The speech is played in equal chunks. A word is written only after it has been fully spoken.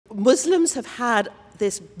Muslims have had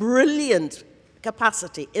this brilliant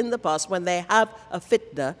capacity in the past when they have a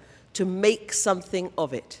fitna to make something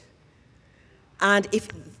of it. And if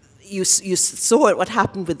you saw it, what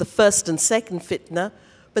happened with the first and second fitna,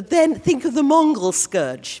 but then think of the Mongol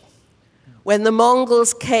scourge. When the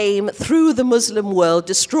Mongols came through the Muslim world,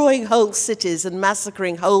 destroying whole cities and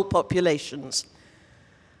massacring whole populations.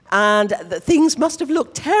 And things must have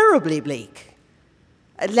looked terribly bleak.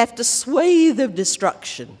 It left a swathe of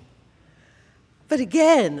destruction. But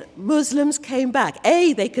again, Muslims came back.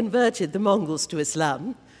 A, they converted the Mongols to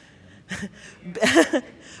Islam.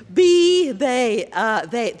 B,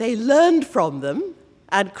 they learned from them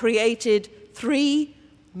and created three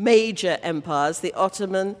major empires, the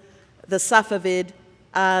Ottoman, the Safavid,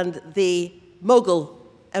 and the Mughal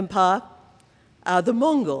Empire, the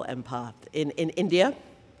Mongol Empire in India,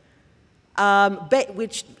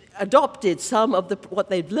 which adopted some of what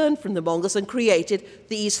they'd learned from the Mongols and created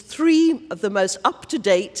these three of the most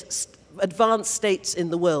up-to-date advanced states in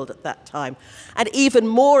the world at that time. And even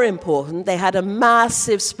more important, they had a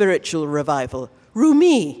massive spiritual revival.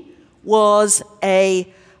 Rumi was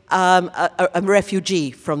a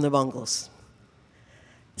refugee from the Mongols.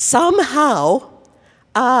 Somehow,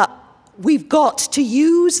 we've got to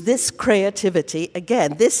use this creativity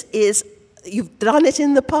again. You've done it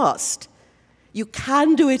in the past. You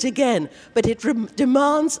can do it again, but it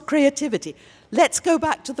demands creativity. Let's go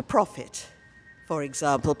back to the prophet, for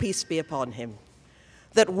example, peace be upon him.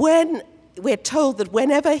 That when we're told that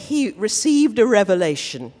whenever he received a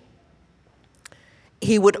revelation,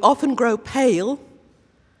 he would often grow pale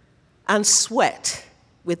and sweat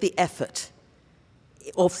with the effort,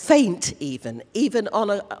 or faint even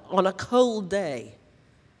on a cold day.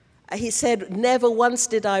 He said, never once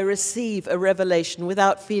did I receive a revelation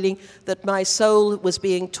without feeling that my soul was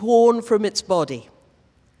being torn from its body.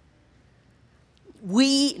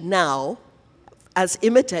 We now, as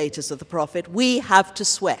imitators of the prophet, we have to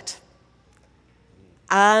sweat.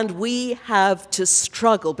 And we have to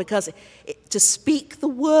struggle, because to speak the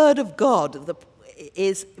word of God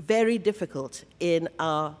is very difficult in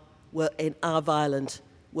our violent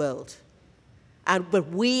world. But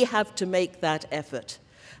we have to make that effort.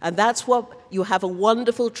 And that's what you have a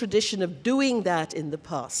wonderful tradition of doing that in the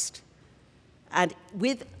past. And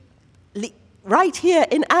right here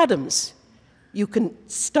in Adams, you can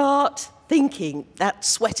start thinking that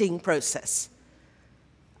sweating process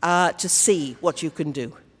to see what you can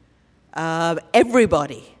do.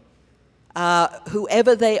 Everybody,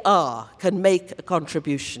 whoever they are, can make a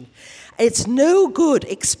contribution. It's no good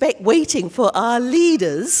waiting for our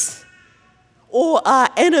leaders or our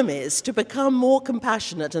enemies to become more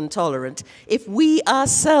compassionate and tolerant if we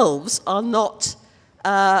ourselves are not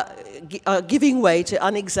giving way to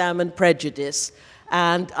unexamined prejudice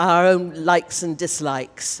and our own likes and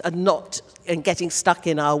dislikes and getting stuck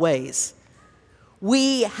in our ways.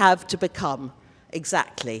 We have to become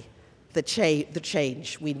exactly the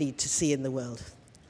change we need to see in the world.